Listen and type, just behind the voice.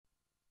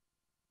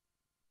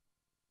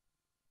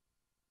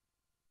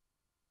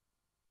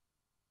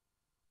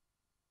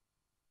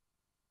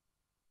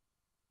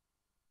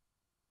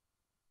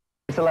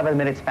It's 11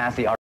 minutes past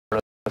the hour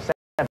of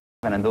 7,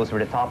 and those were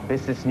the top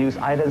business news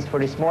items for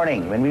this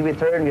morning. When we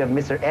return, we have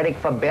Mr. Eric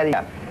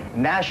Fabella,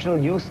 National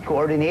Youth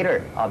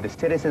Coordinator of the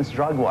Citizens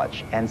Drug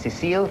Watch. And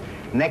Cecile,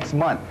 next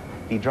month,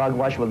 the Drug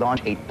Watch will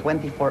launch a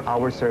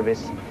 24-hour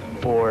service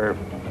for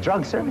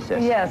drug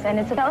services. Yes, and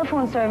it's a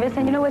telephone service.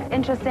 And you know what's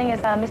interesting is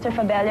Mr.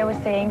 Fabella was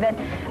saying that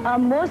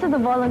most of the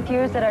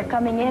volunteers that are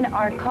coming in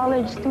are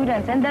college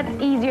students, and that's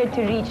easier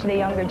to reach the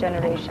younger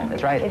generation.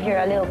 That's right. If you're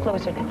a little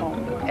closer to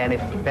home. And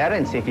if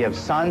parents, if you have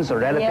sons or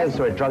relatives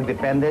who are drug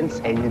dependents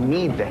and you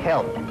need the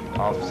help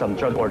of some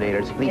drug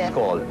coordinators, please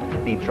call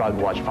the Drug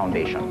Watch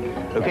Foundation.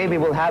 Okay, we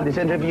will have this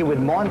interview with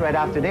Mon right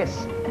after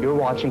this. You're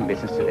watching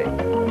Business Today.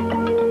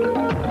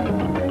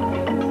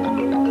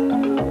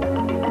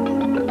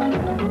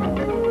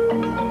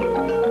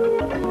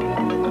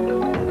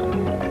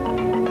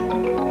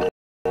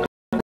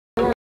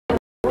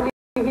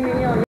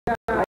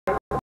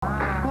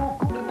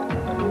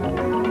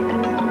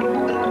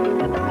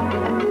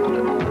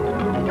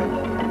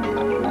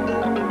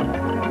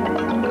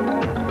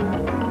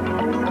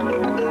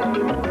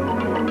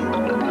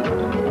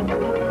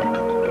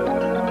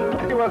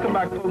 Welcome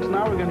back, folks.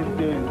 Now we're going to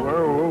be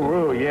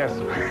doing, yes,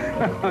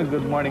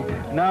 good morning.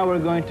 Now we're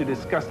going to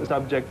discuss a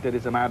subject that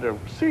is a matter of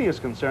serious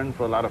concern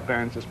for a lot of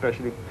parents,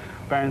 especially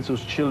parents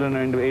whose children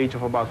are in the age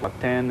of about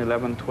 10,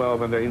 11,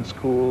 12, and they're in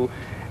school.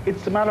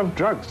 It's a matter of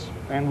drugs.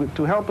 And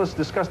to help us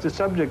discuss this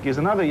subject is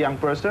another young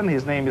person.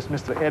 His name is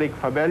Mr. Eric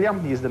Fabella.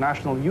 He's the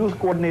National Youth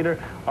Coordinator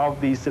of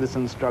the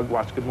Citizens Drug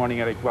Watch. Good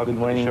morning, Eric. Welcome Good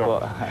morning to the show.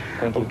 Po.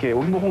 Thank you. Okay,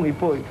 huwag mo kong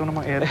ipo. Ikaw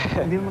naman, Eric.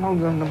 Hindi naman ako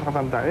ganun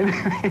nakatanda.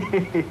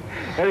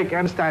 Eric, I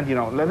understand, you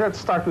know, let's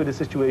start with the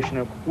situation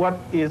of what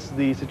is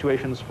the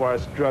situation as far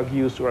as drug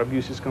use or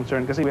abuse is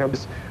concerned. Because we have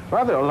this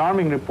rather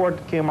alarming report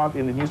that came out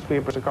in the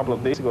newspapers a couple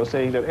of days ago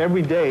saying that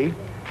every day,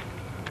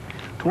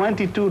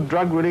 22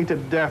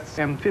 drug-related deaths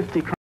and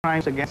 50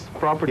 crimes against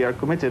property are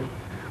committed,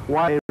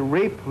 while a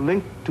rape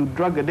linked to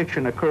drug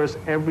addiction occurs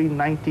every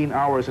 19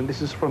 hours. And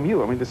this is from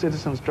you, I mean, the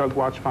Citizens Drug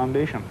Watch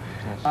Foundation.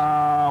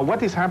 Yes.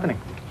 What is happening?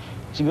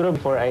 Siguro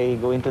before I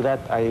go into that,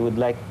 I would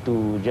like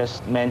to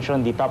just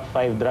mention the top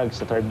 5 drugs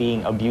that are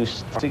being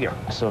abused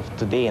as of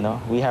today. You know,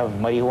 we have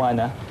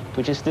marijuana,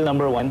 which is still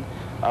number 1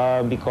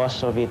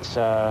 because of its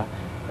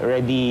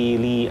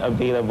readily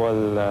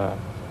available,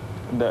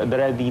 the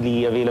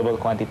readily available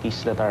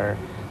quantities that are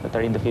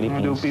in the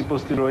Philippines. Do people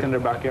still in their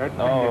backyard?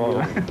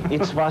 Oh,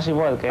 it's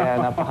possible, kaya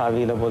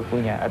napaka-available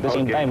po niya. At the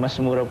same time, mas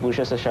mura po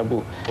siya sa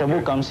shabu. Shabu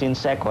comes in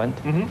second,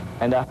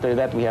 and after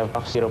that, we have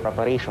zero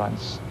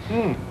preparations.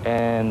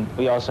 And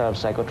we also have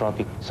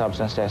psychotropic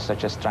substances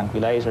such as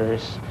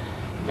tranquilizers.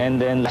 And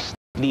then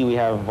lastly, we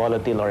have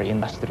volatile or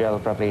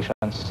industrial preparations.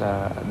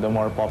 The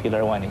more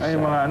popular one is...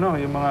 yung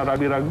mga, yung mga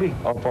rugby.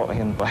 Opo,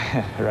 yun po,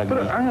 rugby.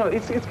 But I know,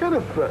 it's kind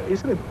of,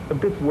 isn't it a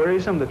bit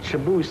worrisome that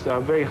shabu is a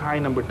very high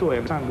number 2? I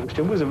understand.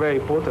 Shabu is a very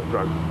potent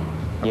drug.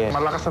 Yes.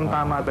 Malakas ang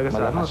tama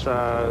talaga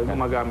sa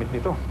gumagamit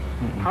nito.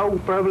 How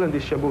prevalent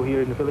is shabu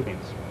here in the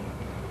Philippines?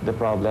 The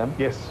problem?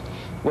 Yes.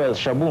 Well,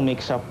 shabu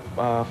makes up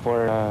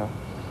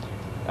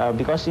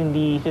because in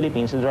the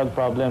Philippines, the drug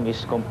problem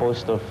is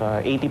composed of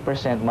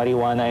 80%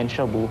 marijuana and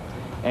shabu,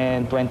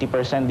 and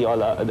 20% the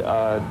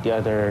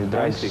other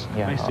drugs. I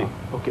see. I see.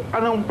 Okay.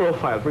 Anong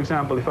profile? For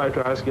example, if I were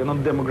to ask you,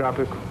 anong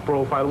demographic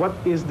profile, what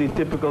is the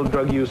typical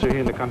drug user here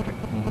in the country?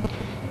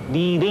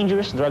 The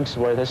Dangerous Drugs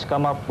Board has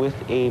come up with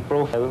a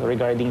profile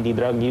regarding the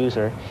drug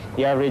user.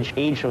 The average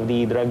age of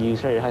the drug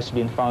user has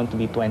been found to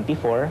be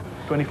 24.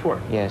 24?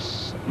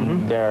 Yes.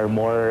 There are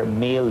more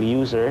male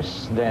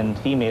users than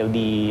female.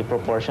 The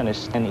proportion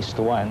is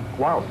 10:1.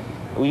 Wow.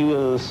 We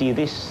will see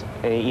this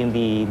in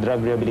the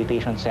drug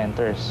rehabilitation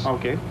centers.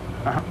 Okay.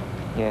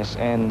 Yes,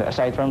 and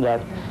aside from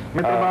that... May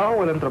trabaho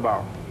o walang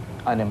trabaho?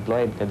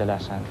 Unemployed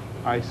kadalasan.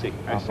 I see.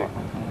 I see.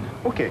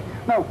 Okay.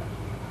 Now,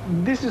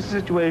 this is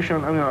a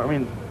situation, I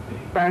mean,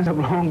 parents have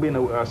long been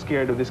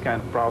scared of this kind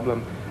of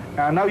problem.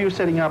 Now you're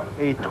setting up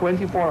a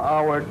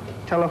 24-hour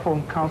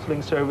telephone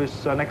counseling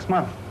service next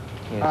month.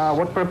 Yes.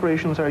 What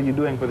preparations are you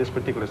doing for this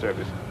particular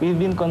service? We've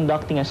been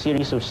conducting a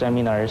series of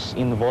seminars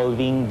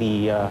involving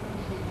the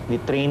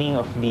training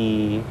of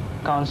the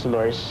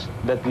counselors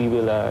that we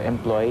will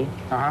employ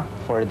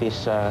for this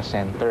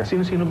center.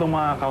 Sino-sino bang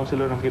mga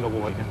counselor ang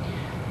kinukuha niya?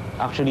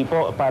 Actually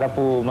po, para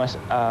po mas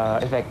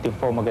effective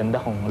po,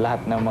 maganda kung lahat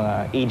ng mga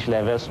age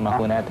levels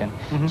makuha natin.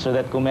 So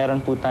that kung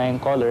meron po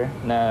tayong caller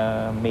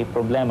na may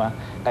problema,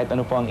 kahit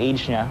ano po ang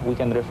age niya, we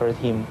can refer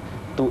him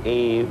to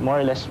a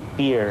more or less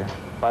peer,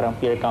 parang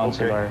peer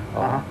counselor.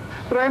 Okay.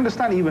 But I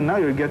understand even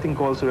now you're getting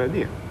calls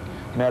already.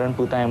 Meron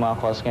po tayong mga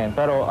calls ngayon.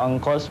 Pero ang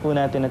calls po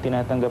natin na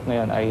tinatanggap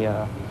ngayon ay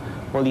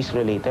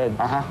police-related.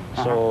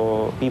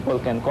 So, people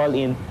can call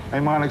in.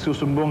 Ay mga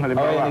nagsusumbong,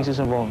 halimbawa? Oo,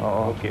 nagsusumbong,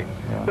 oo. Okay.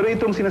 Yeah. Pero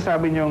itong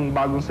sinasabi niyong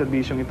bagong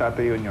serbisyong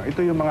itatayo niyo,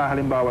 ito yung mga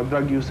halimbawa,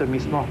 drug user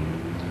mismo?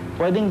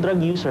 Pwedeng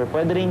drug user,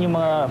 pwede rin yung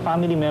mga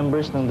family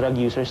members ng drug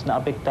users na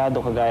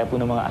apektado kagaya po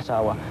ng mga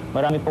asawa.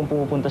 Marami pong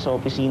pumupunta sa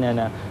opisina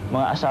na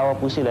mga asawa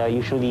po sila,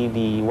 usually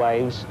the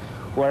wives,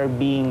 who are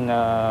being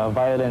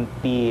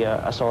violently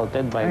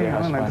assaulted by their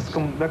husbands.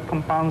 That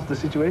compounds the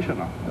situation,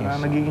 no?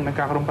 Yes, Nagiging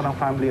nagkakaroon pa ng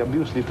family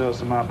abuse dito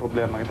sa mga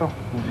problema ito.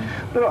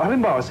 Pero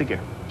halimbawa,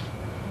 sige,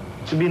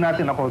 sabihin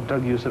natin ako,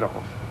 drug user ako.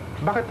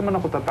 Bakit naman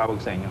ako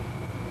tatawag sa inyo?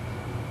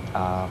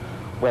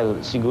 Well,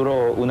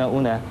 siguro,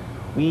 una-una,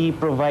 we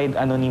provide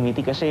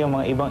anonymity kasi yung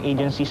mga ibang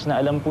agencies na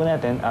alam po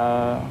natin,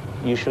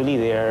 usually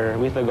they are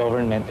with the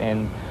government,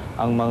 and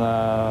ang mga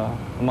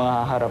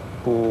haharap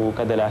po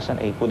kadalasan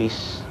ay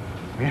police.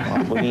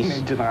 Mga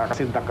police. Medyo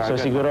nakakasintak ka. So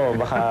siguro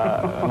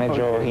baka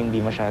medyo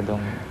hindi masyadong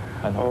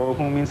O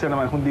kung minsan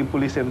naman, kung di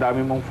police, ang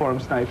dami mong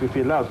forms na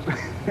i-fill out.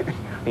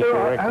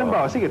 Pero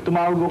halimbawa, sige,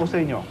 tumawag ako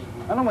sa inyo.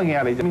 Anong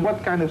mangyayari? I mean,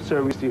 what kind of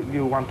service do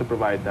you want to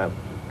provide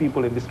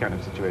people in this kind of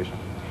situation?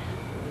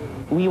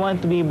 We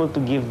want to be able to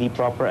give the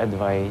proper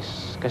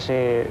advice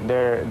kasi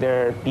there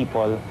are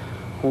people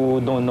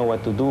who don't know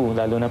what to do,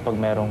 lalo na pag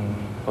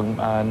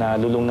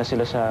nalulung na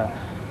sila sa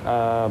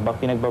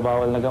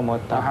pinagbabawal na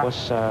gamot,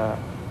 tapos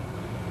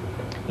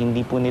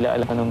hindi po nila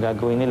alam anong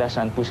gagawin nila,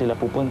 saan po sila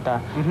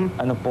pupunta,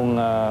 ano pong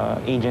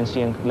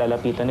agency ang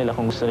lalapitan nila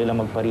kung gusto nila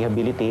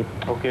magpa-rehabilitate.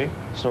 Okay.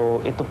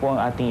 So ito po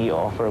ang ating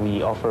i-offer.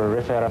 We offer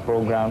referral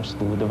programs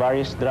to the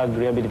various drug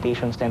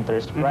rehabilitation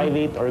centers,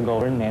 private or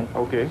government.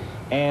 Okay.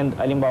 And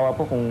alimbawa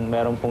po kung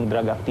meron pong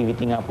drug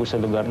activity nga po sa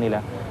lugar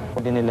nila,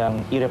 pwede nilang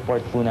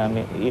i-report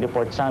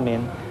sa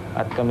amin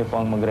at kami po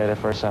ang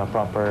magre-refer sa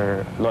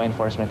proper law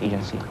enforcement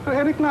agency.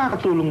 Eric,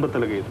 nakakatulong ba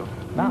talaga ito?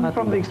 Nakakatulong.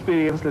 From the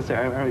experience, let's say,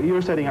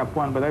 you're setting up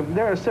one, but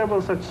there are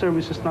several such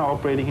services now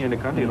operating here in the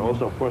country, and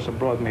also, of course,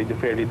 abroad, medyo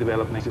fairly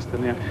developed na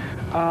system yan.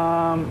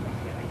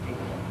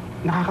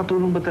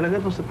 Nakakatulong ba talaga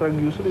ito sa drug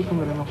user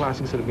itong ganitong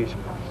klaseng servisyo?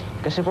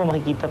 Kasi po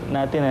makikita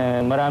natin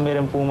na marami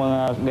rin po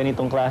mga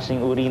ganitong klaseng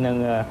uri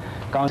ng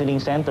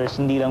counseling centers,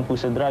 hindi lang po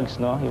sa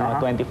drugs, no? Yung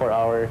mga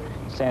 24-hour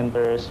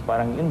centers,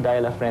 parang yung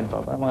dial a friend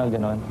pa, parang mga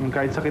ganon.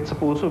 Kahit sakit sa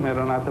puso,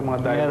 meron natin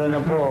mga dial. Meron na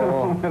po,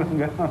 oo. Meron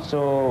ganon. So,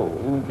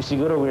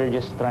 siguro we're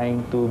just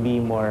trying to be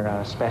more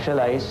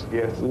specialized.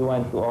 Yes. We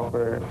want to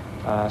offer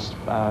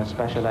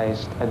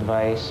specialized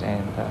advice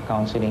and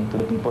counseling to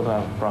the people who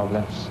have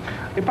problems.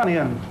 Paano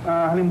yan?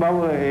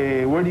 Halimbawa,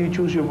 where do you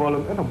choose your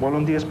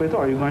volunteers pa ito?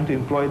 Are you going to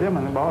employ them?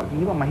 Halimbawa,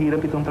 hindi ba mahirap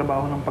itong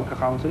trabaho ng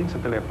pagka-counseling sa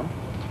telepono?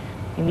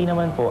 Hindi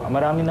naman po.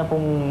 Marami na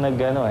pong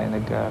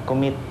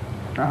nag-commit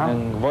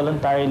ng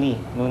voluntarily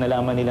nung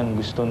nalaman nilang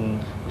gusto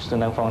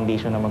ng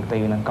foundation na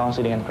magtayo ng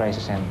counseling and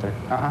crisis center.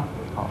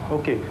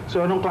 Okay.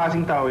 So, anong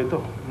klaseng tao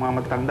ito? Mga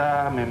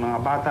matanda, may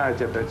mga bata,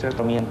 etc. etc.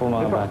 Kamihan po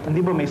mga bata.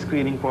 Hindi ba may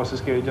screening process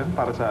kayo dyan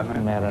para sa ano?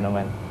 Meron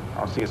naman.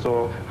 Okay.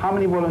 So, how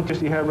many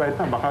volunteers do you have right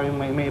now? Baka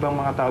may ibang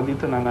mga tao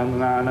dito na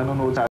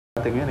nanonood sa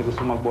atin ngayon,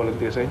 gusto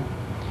mag-volunteer sa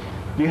inyo.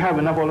 Do you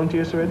have enough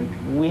volunteers already?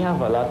 We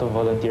have a lot of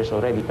volunteers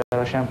already,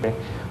 pero syempre,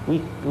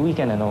 we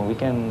can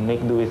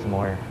make do with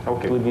more.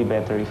 Okay. It would be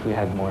better if we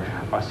had more.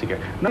 Sige.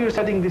 Now you're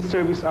setting this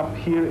service up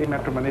here in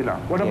Metro Manila.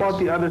 What about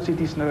the other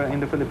cities in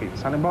the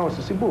Philippines? Halimbawa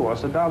sa Cebu, o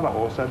sa Davao,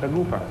 o sa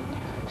Dagupan?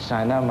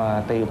 Sana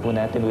matayo po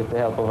natin with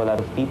the help of a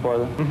lot of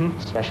people,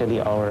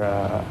 especially our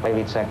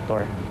private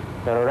sector.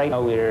 Pero right now,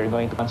 we're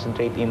going to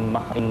concentrate in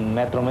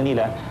Metro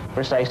Manila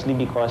precisely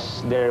because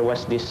there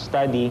was this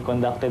study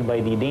conducted by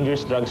the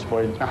Dangerous Drugs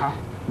Board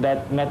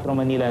that Metro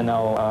Manila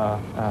now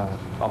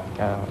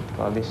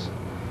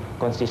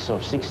consists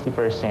of 60%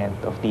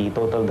 of the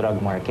total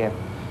drug market.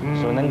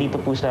 So nandito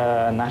po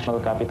sa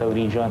National Capital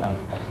Region ang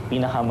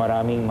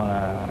pinakamaraming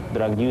mga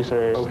drug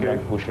users,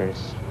 drug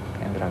pushers,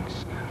 and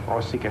drugs.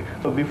 Sige.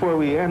 So before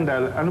we end,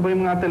 ano ba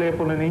yung mga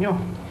telepono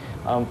ninyo?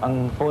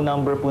 Ang phone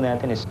number po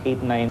natin is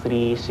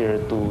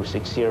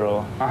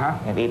 893-0260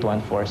 and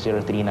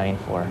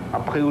 814-0394.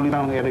 Pakiulit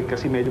ng Eric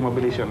kasi medyo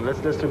mabilis yun. Let's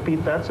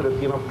repeat that so that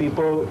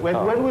people...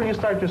 When will you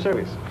start your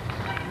service?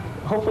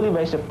 Hopefully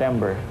by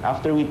September,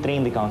 after we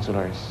train the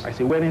counselors. I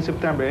see. When in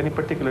September? Any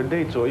particular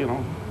date? So,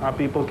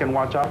 people can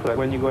watch out for that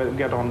when you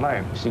get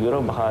online. Siguro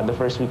baka the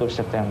first week of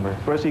September.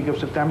 First week of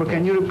September.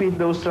 Can you repeat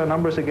those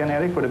numbers again,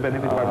 Eric, for the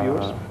benefit of our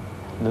viewers?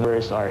 The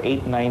numbers are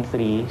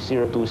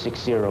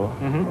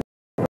 893-0260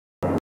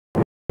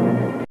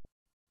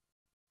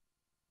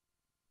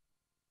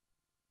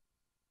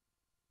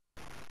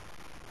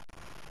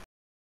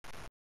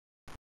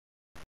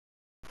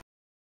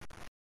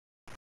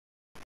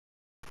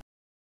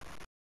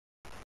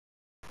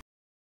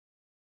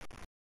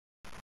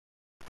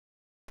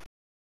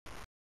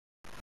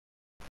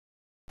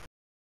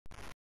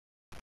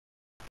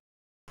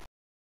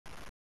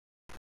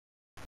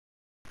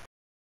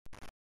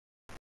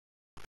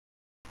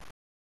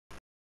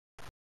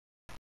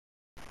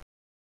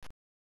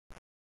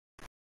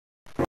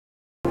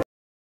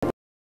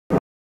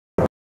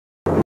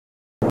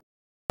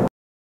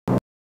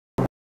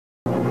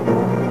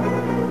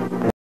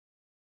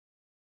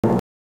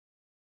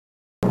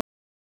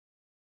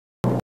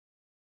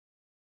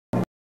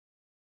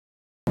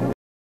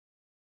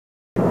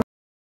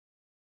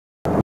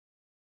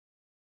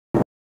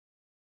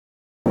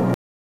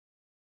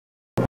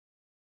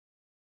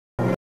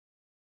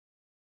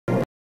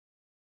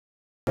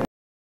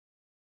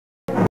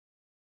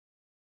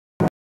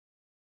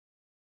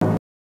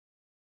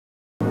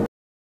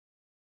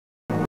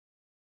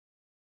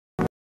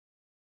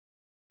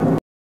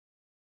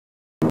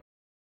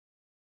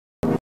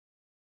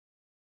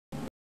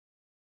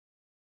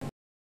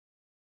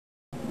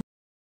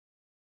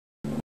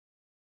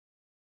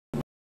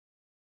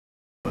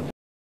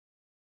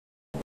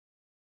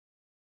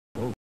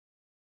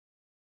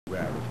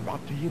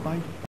 to you by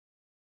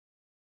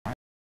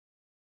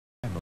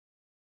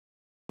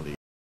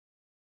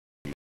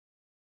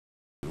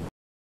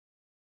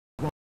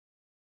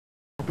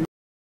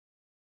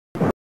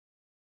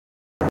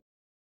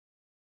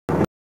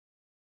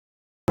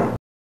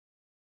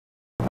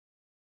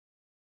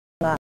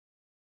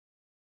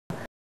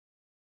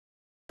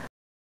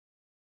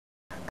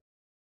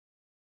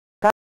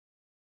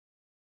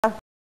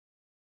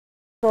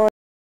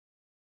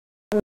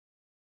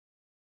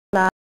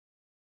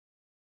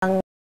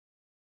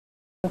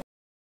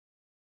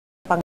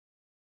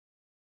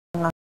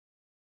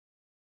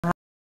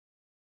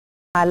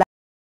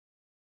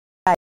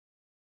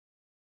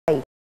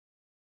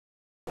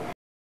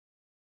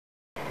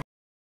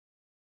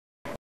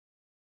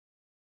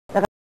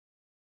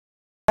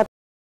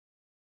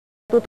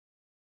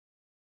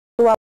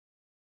Tuwa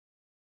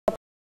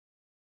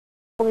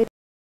pong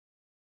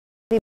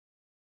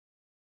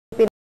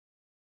isipin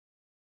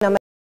na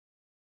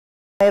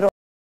mayroong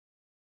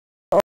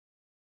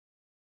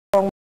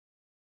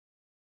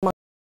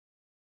mga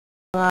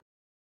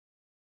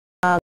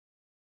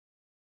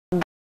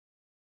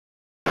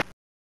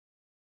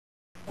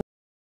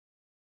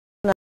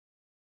na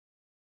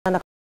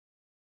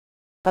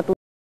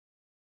nakatulong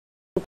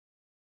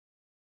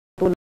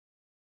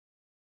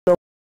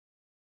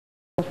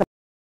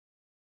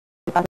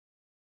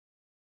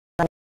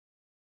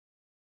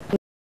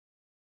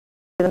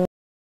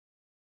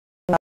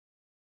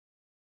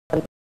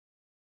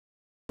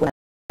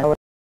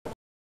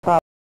sa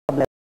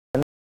problem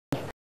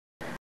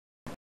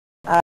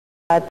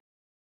at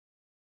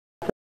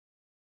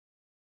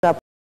sa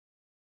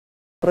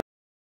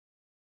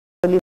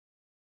proliferation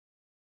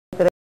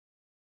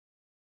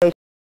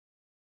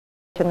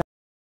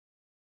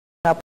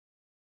nga po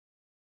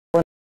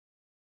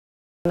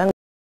ng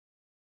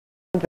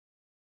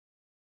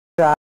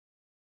drug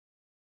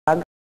at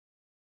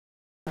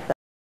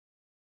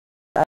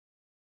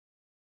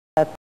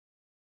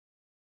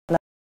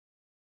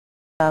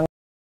ng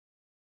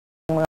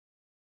mga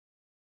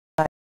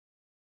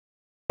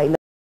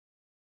ilang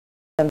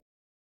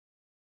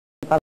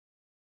pang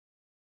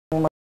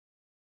mga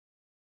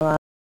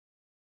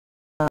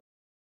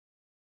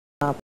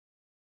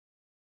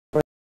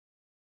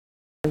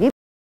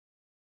prohibited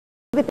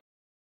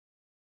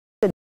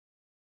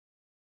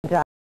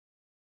drug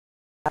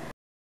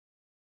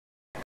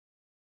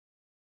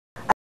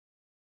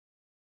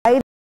ay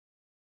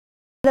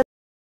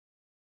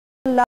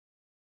lamang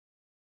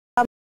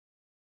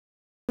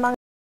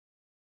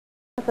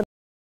sa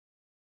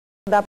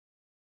dapat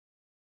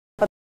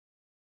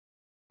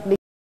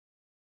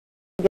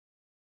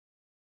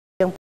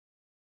bigyang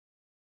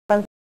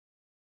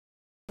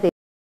pansin,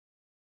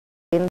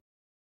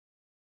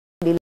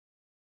 hindi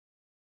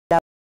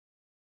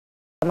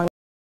lamang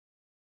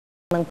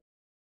ng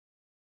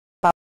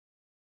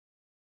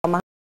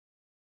pamahalaan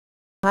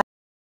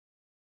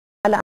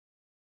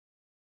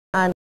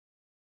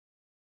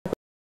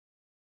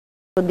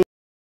kundi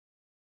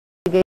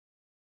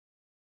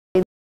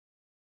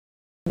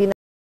din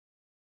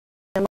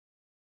ng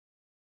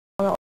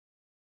mga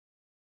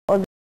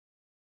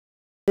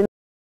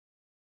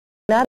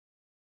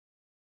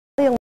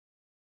ordinaryong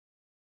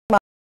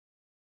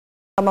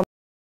mamamayan.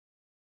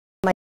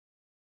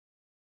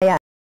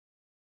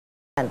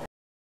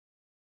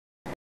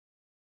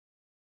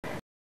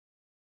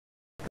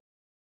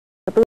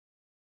 Katulad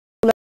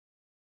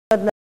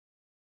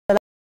na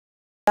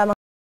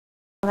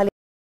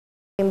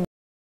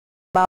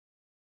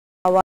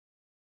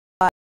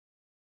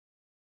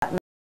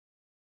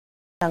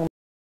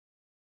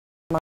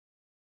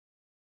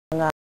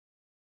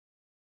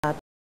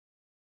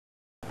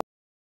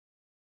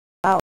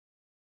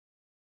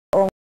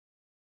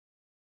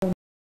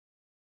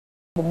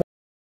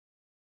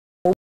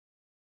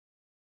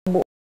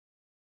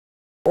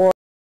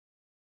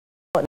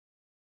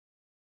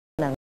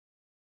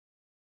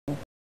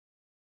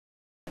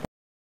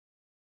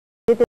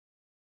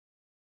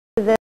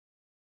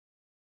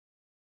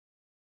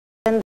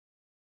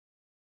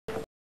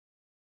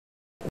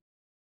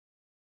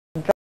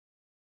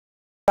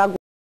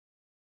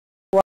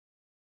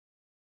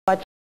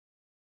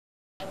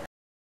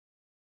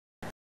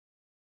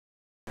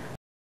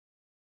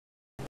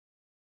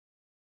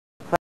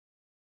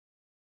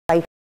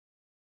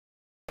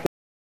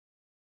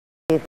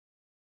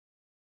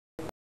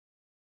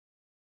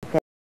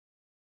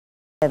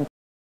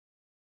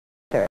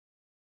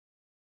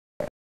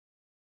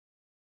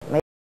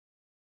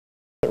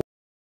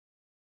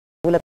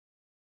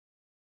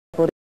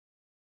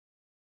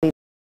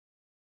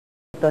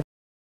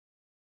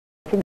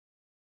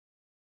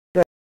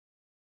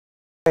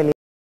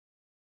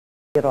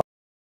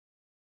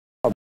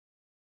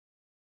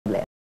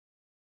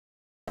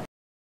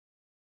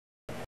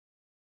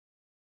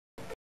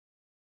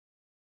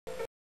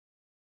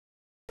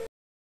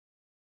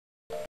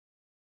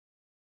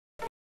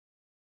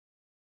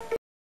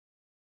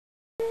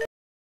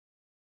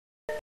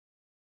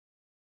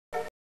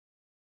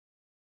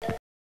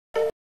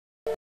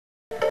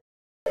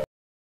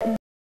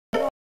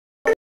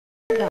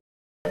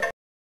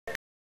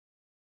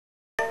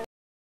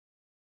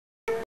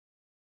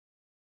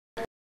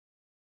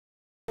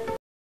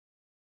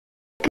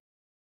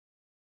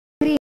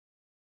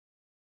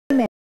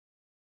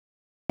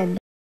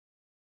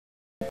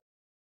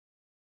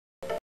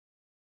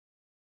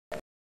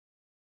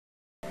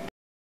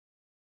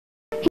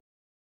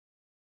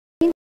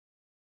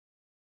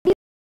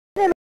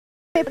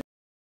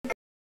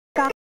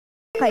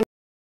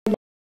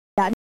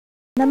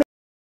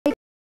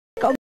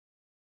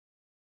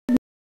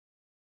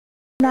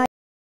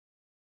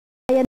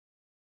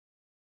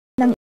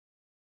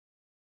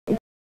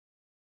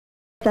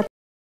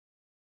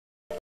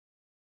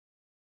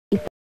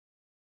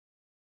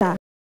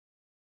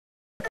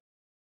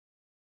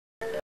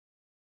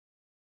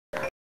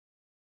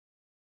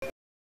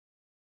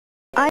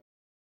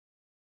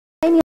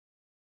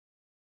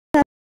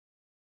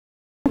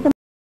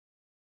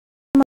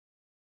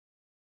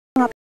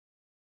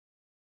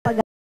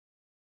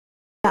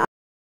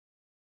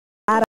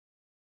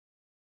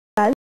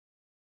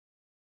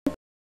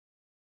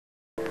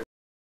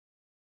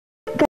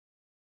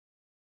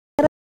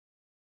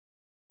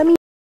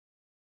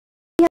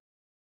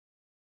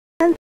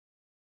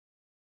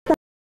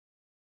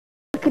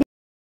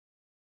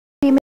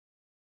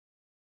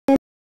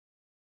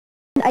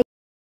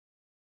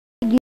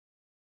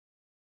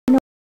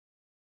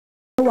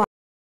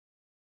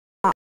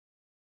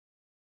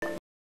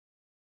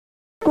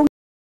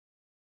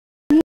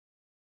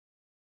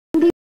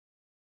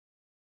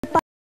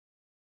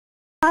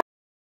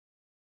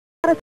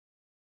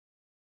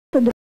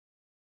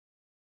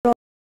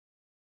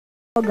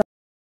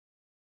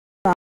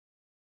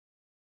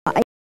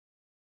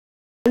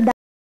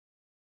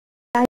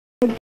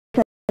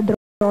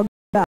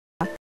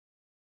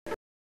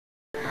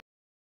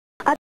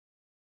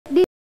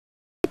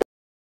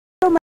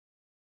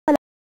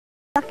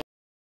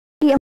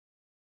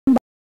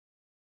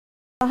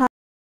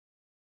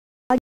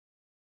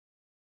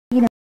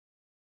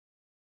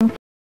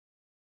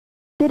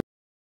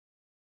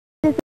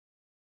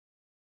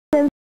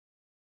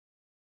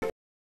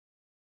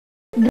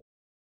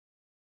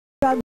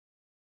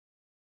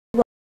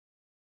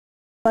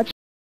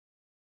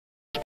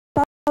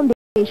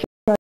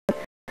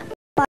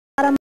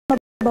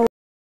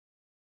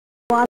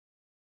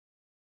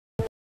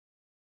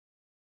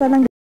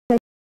ng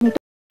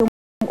ganitong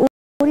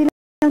uri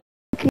ng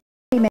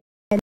krimen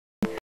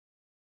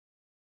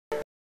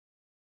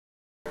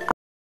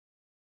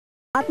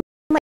at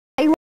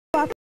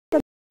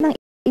maiwasan ng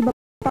iba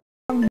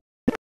pang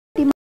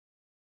biktima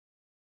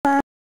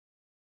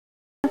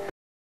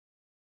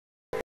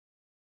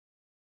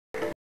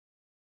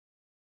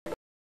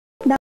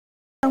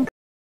ng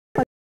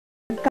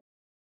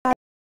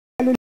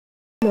pagkalulong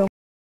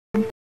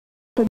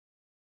sa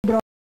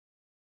droga.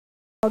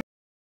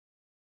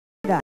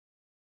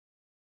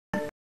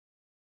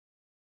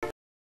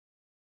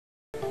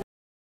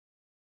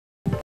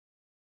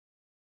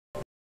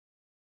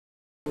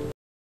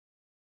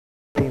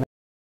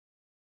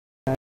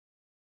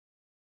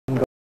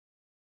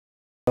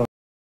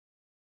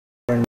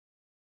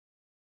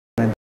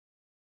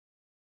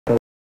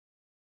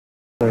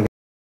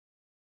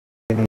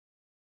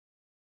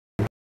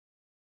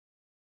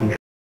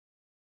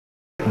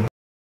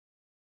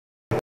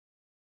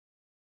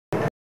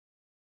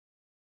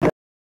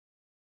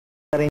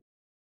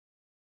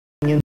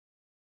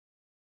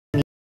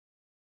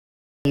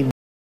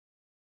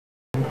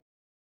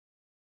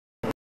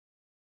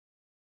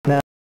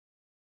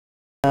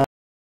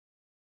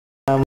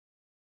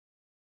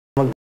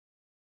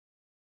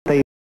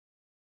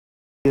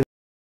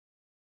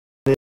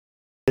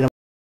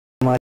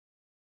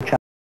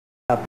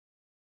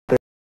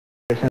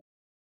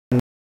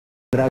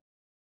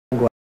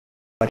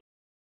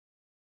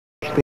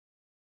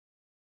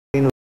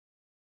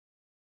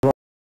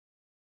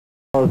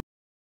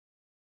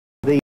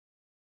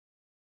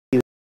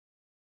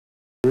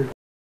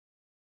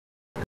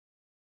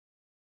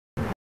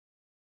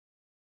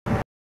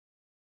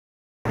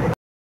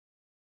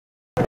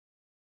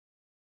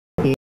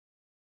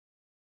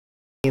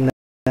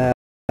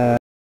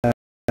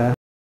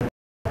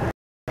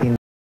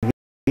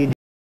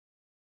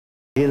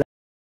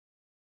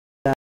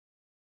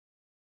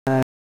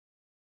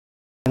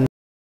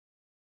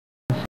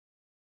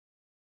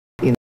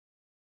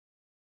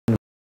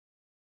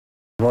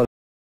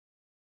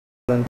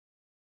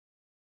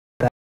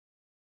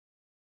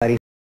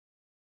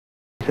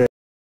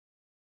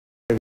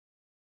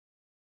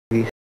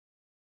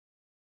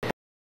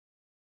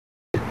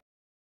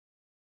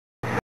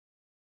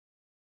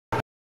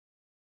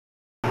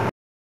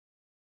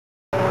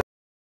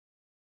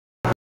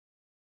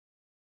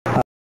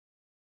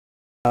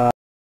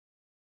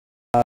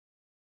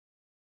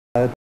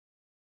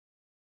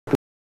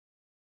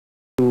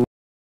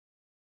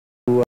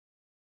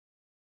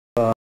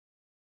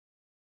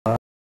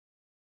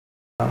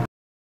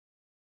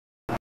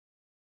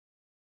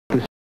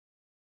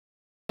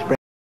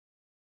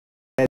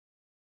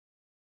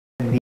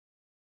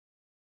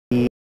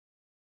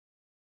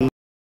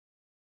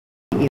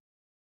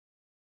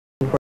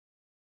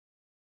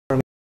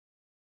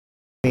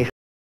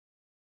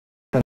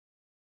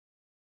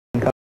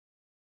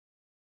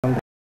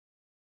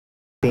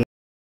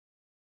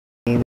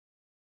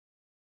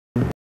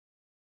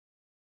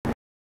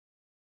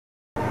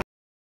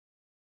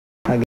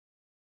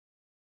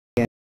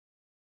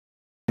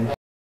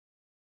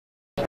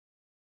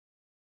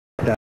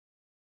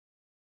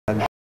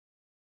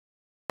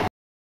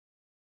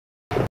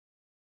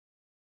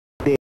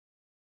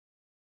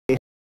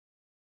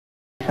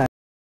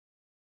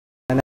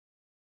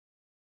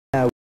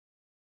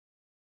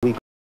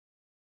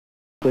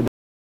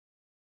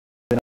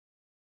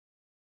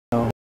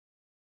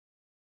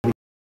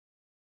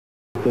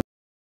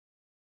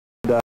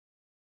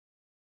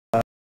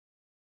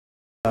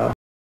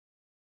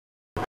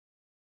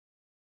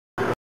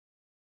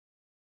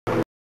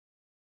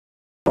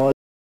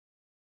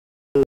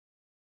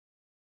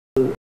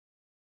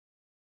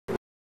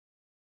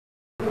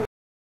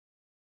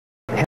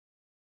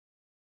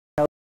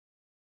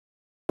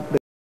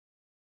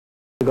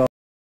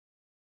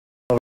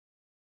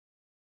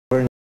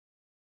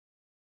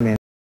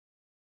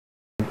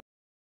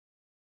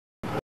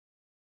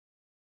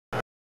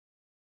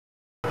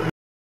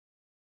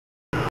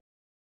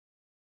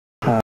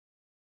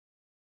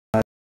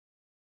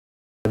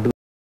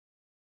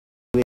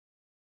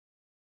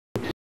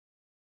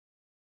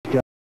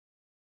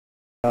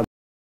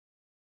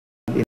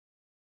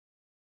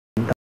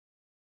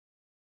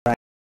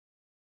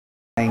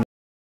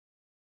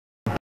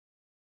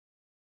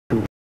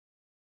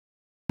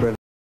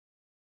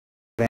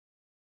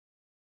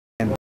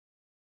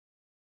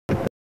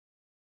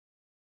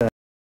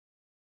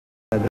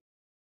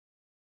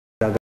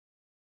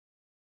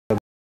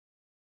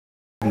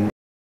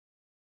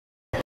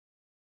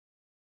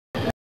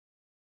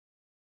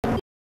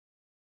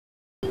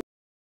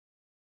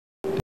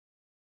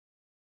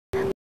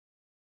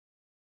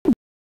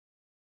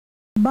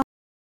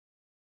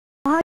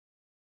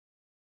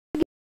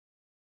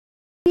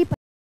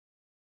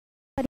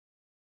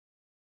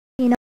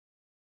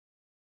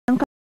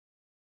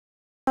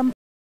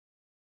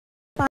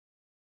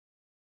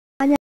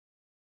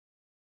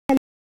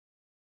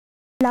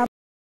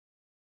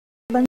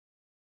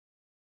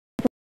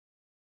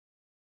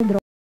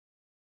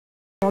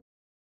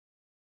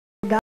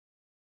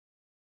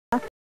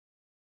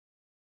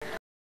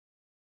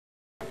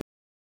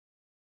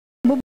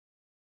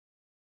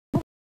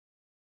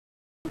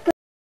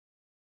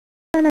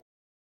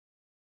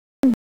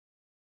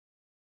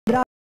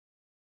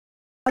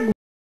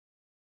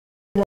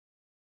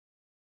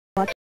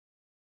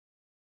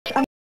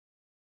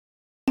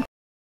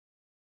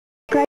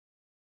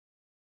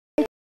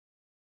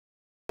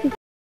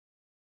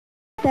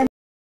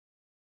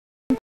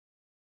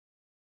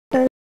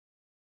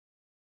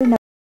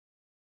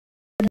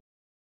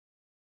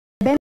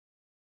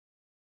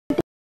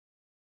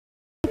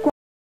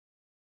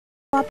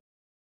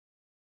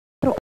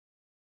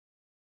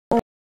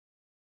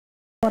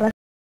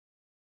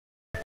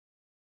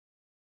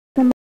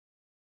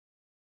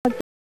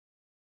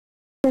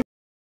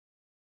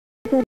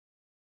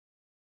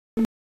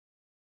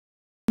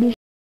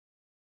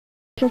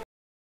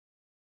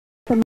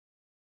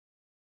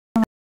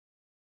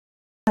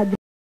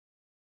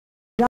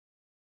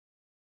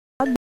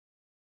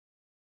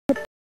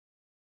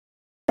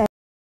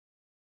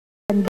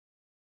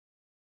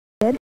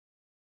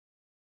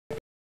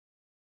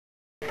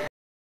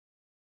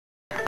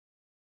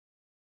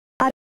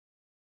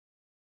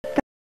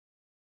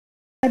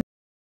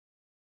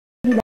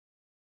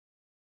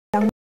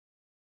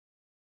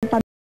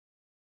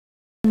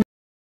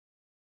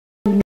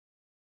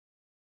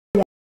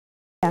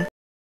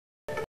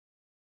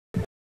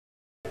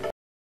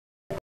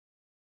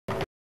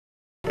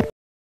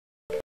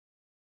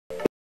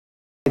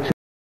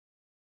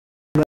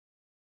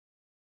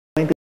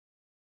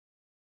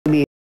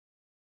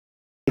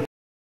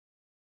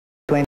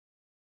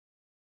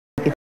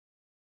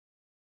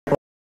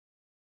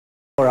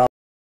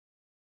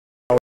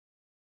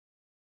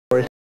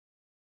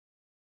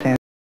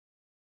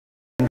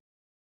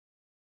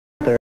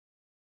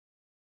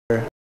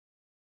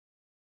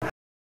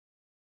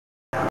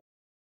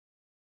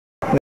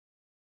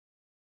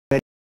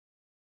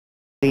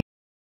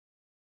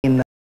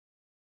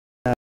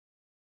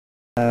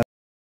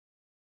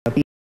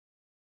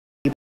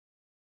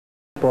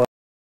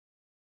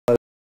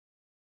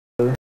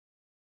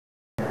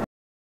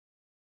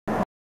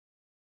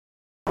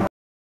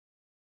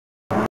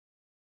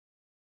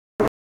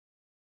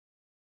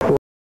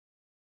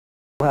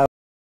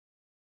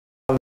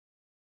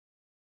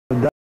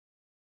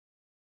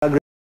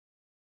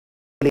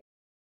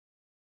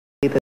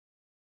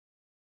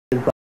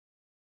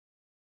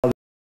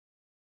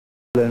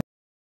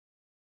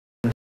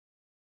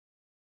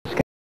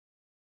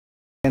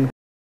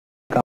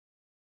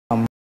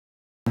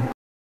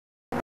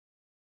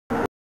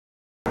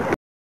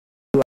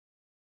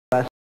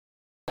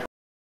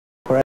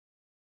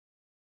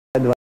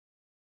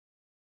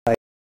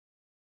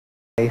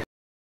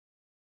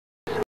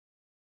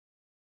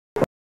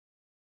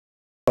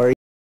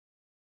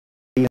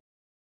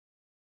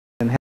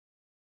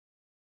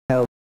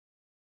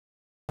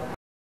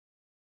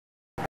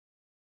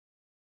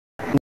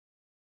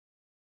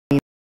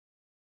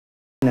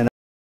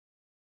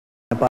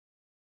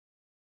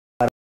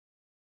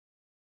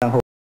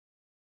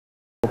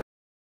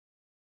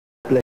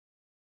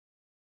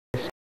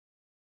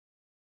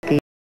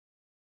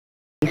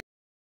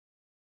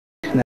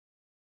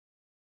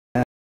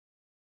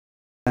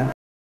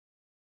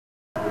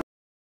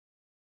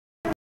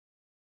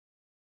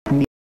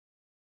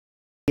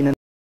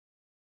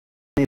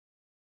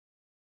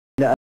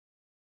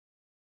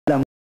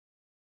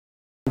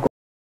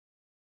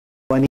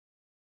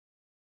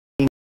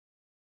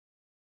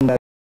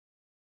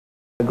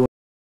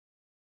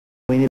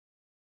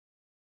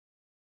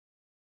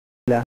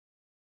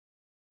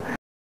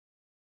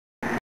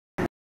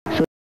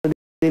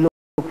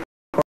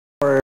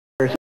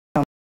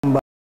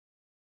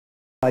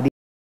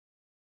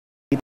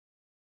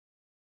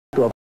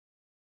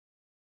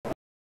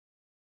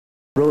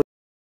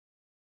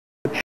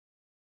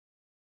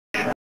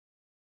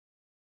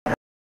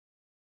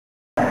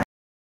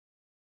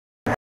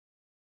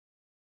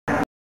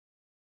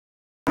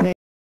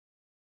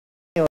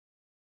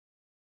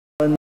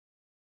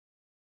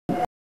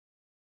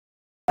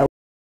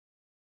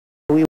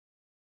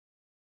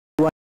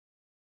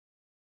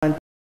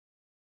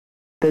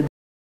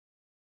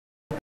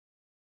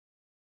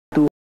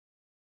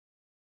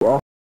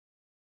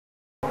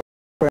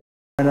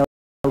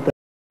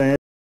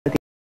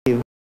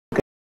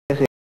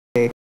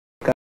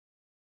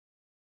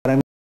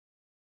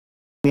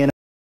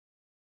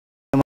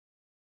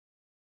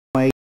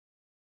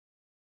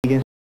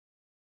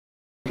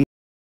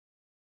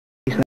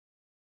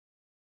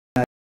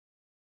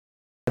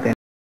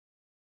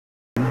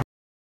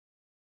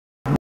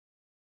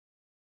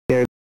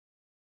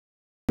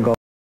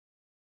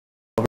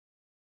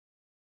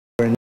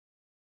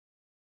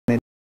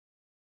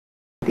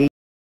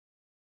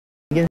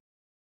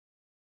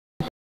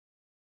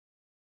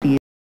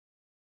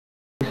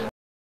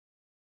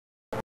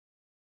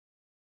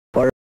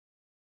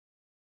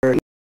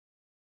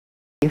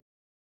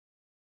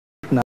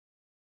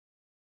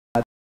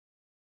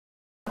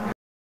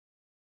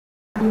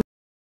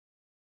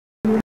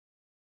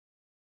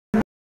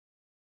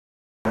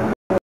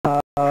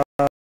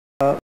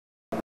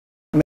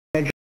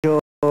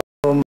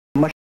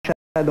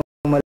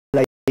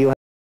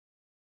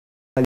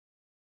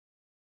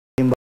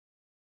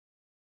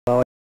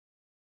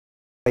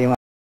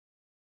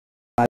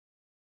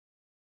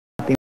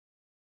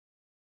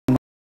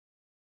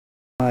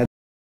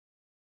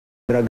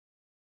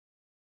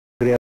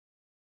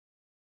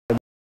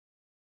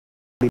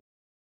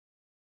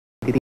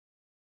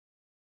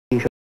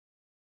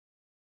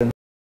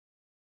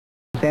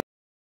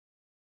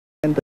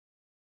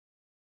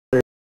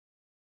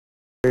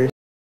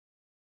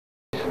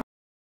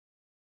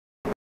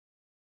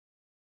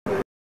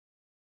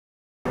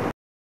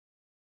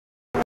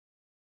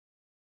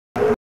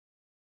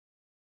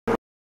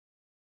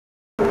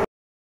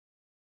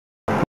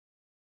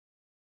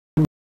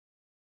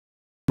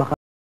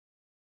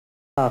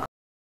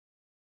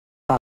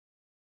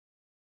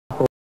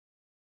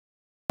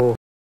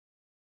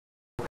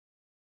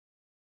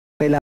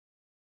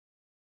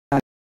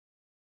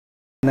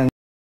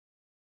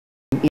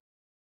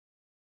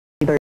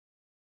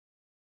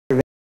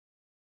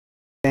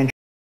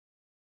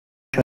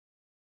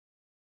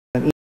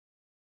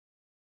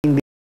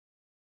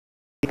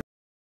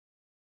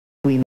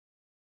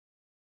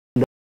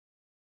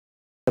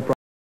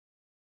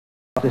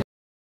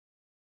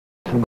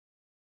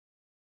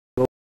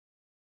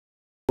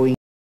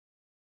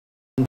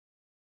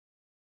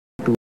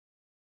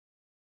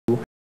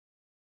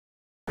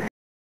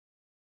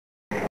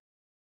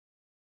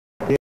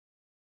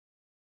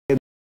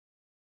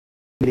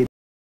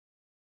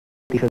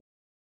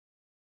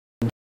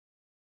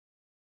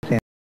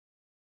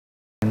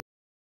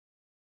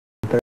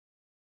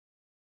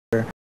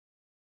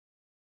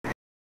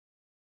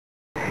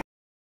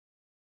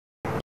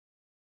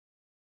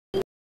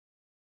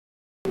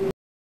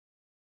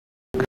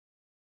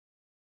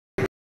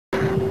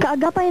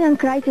 kaagapay ng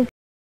crisis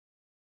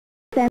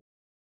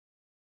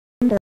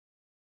center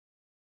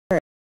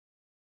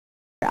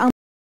ang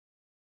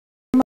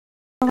mga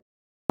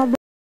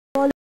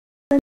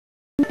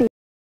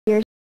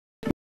volunteers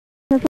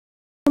na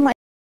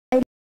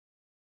sumailalim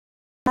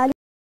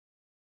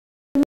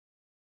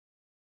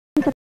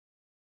sa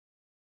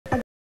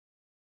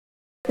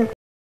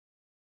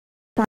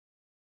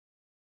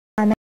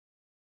pagsasanay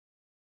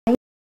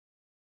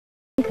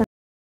sa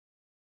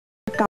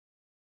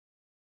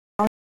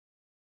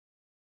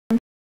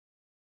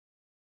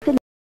counseling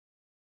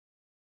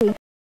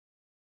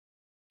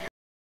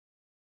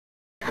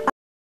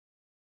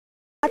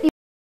at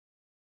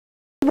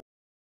iba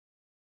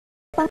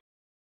pa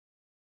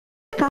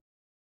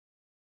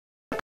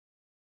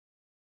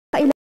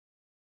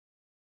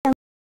kailangan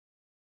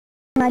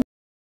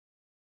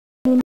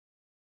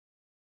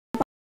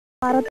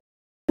para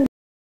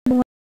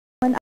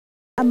tulungan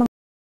ang mga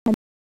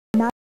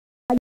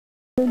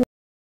nalulung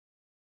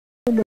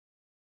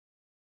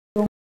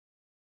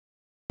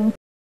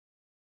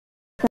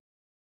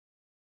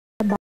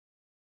sa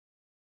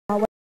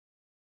bawat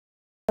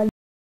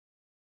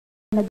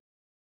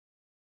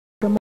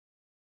naggamot.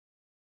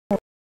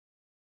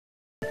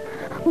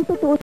 Kung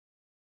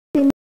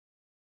tutuusin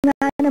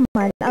nga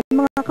naman, ang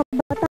mga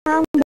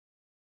kabataang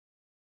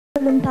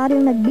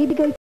voluntaryong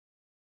nagbibigay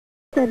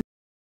sa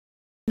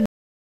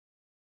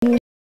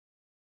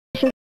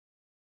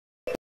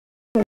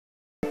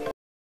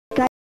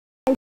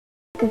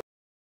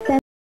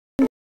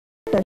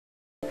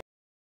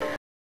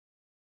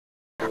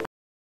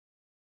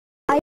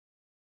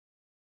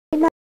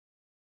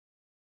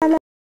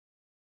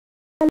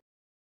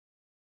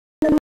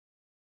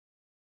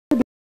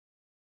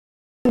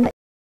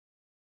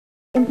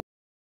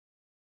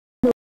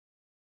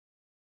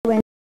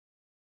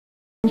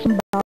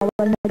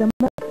bawal na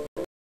gamot.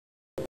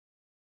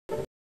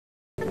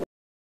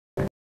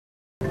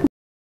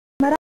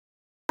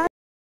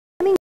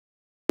 Maraming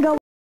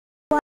gawain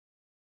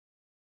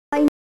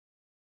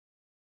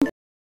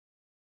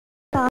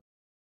sa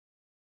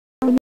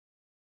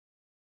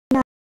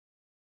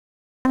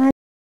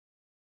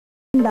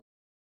handa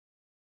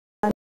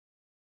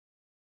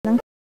ng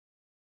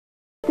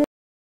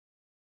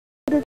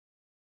citizens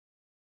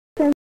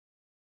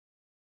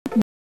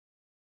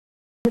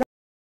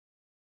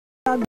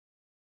drug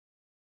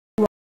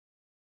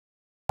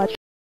watch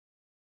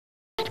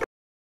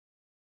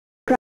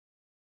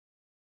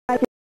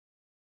crisis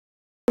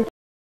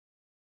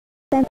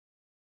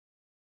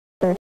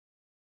center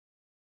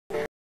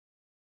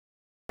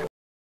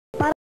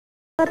para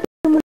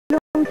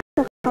tumulong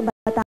sa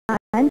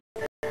kabataan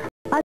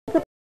at sa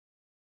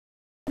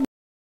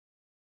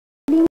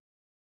paglinis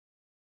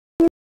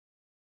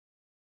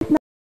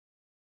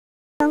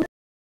ng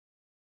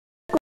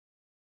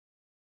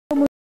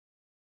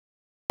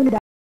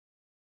komunidad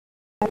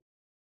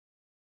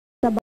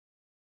sa bawal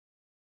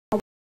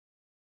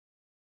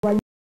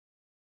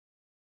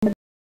na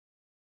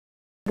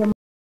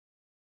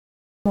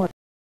gamot.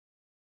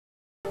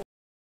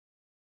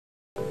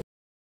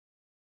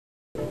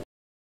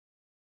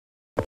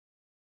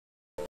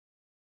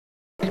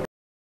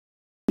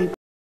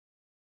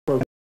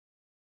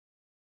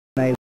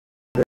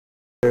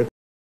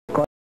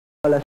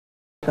 Call us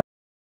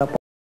up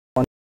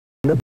on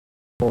the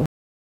phone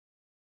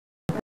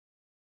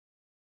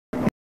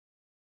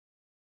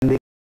and they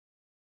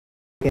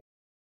can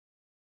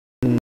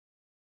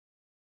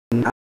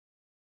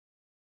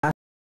ask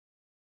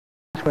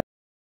for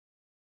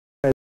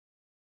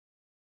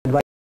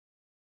advice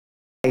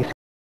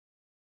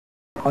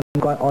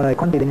on a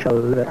confidential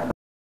level.